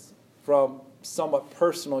this from somewhat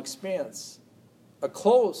personal experience. A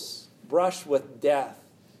close brush with death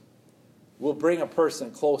will bring a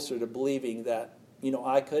person closer to believing that,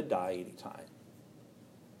 I could die anytime.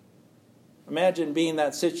 Imagine being in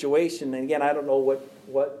that situation, and again, I don't know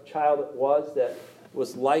what child it was that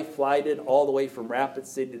was life-flighted all the way from Rapid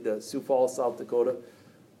City to Sioux Falls, South Dakota,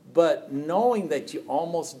 but knowing that you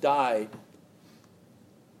almost died,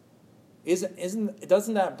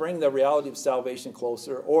 doesn't that bring the reality of salvation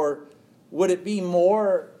closer? Or would it be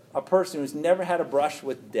more a person who's never had a brush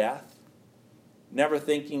with death, never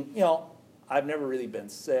thinking, I've never really been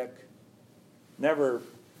sick, never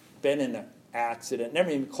been in an accident, never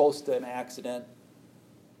even close to an accident.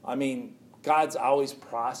 I mean, God's always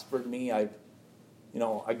prospered me. I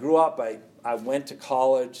grew up, I went to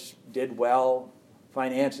college, did well,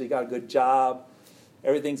 financially got a good job.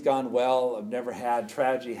 Everything's gone well. I've never had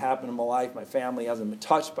tragedy happen in my life. My family hasn't been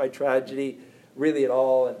touched by tragedy really at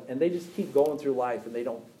all. And they just keep going through life, and they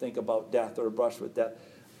don't think about death or brush with death.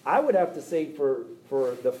 I would have to say for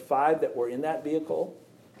the 5 that were in that vehicle,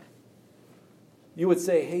 you would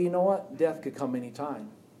say, hey, you know what? Death could come anytime.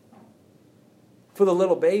 For the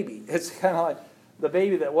little baby, it's kind of like the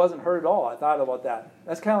baby that wasn't hurt at all. I thought about that.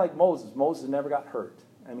 That's kind of like Moses. Moses never got hurt.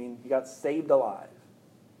 I mean, he got saved alive.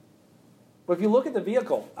 But if you look at the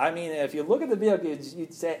vehicle,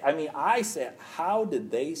 you'd say, I said, how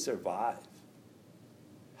did they survive?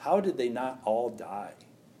 How did they not all die?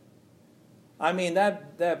 I mean,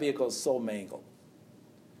 that vehicle is so mangled.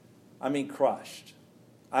 I mean, crushed.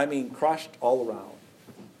 Crushed all around.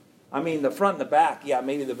 I mean, the front and the back, yeah,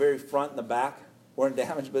 maybe the very front and the back weren't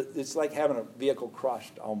damaged, but it's like having a vehicle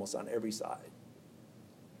crushed almost on every side.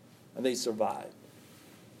 And they survived.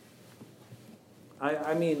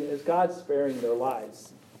 I mean, is God sparing their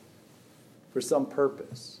lives for some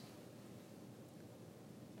purpose?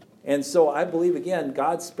 And so I believe, again,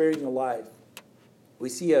 God's sparing a life. We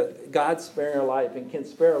see God sparing a life and can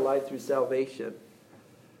spare a life through salvation.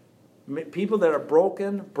 People that are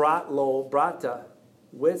broken, brought low, brought to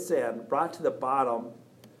wit's end, brought to the bottom,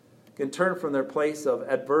 can turn from their place of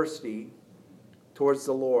adversity towards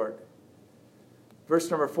the Lord. Verse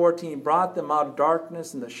number 14, brought them out of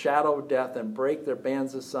darkness and the shadow of death and break their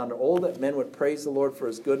bands asunder. Oh, that men would praise the Lord for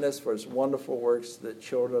his goodness, for his wonderful works to the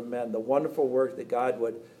children of men. The wonderful work that God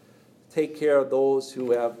would take care of those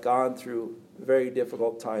who have gone through very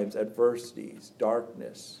difficult times, adversities,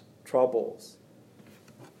 darkness, troubles.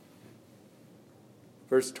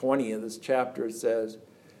 Verse 20 of this chapter says,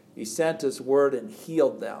 he sent his word and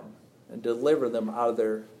healed them and delivered them out of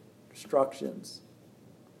their destructions.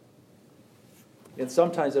 And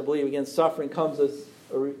sometimes I believe, again, suffering comes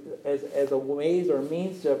as a ways or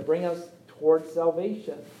means to bring us towards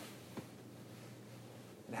salvation.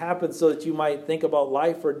 It happens so that you might think about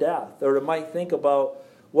life or death, or you might think about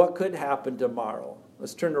what could happen tomorrow.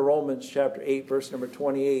 Let's turn to Romans chapter 8, verse number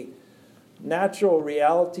 28. Natural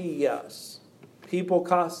reality, yes. People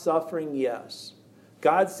cause suffering, yes.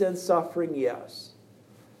 God sends suffering, yes.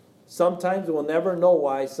 Sometimes we'll never know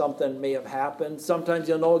why something may have happened. Sometimes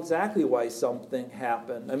you'll know exactly why something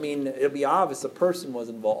happened. I mean, it'll be obvious a person was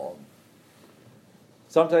involved.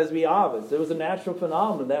 Sometimes it'll be obvious. It was a natural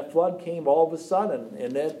phenomenon. That flood came all of a sudden,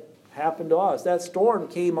 and it happened to us. That storm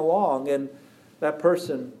came along, and that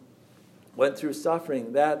person went through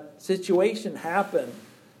suffering. That situation happened,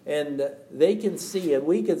 and they can see, and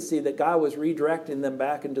we can see that God was redirecting them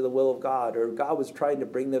back into the will of God, or God was trying to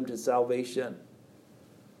bring them to salvation.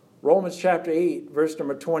 Romans chapter 8, verse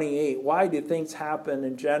number 28. Why do things happen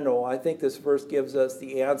in general? I think this verse gives us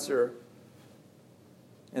the answer,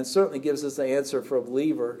 and certainly gives us the answer for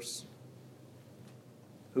believers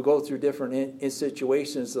who go through different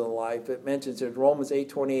situations in life. It mentions in Romans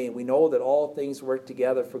 8:28, we know that all things work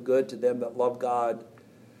together for good to them that love God,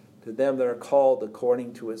 to them that are called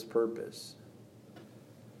according to his purpose.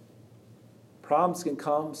 Problems can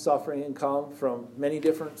come, suffering can come from many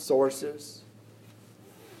different sources.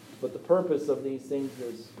 But the purpose of these things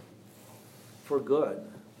is for good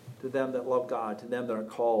to them that love God, to them that are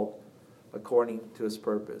called according to his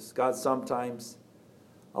purpose. God sometimes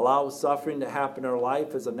allows suffering to happen in our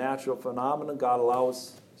life as a natural phenomenon. God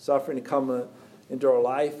allows suffering to come into our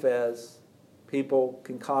life as people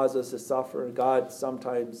can cause us to suffer. God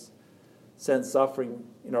sometimes sends suffering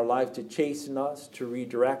in our life to chasten us, to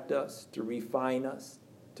redirect us, to refine us,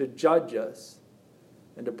 to judge us,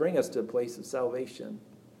 and to bring us to a place of salvation.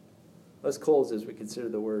 Let's close as we consider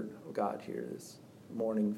the word of God here this morning.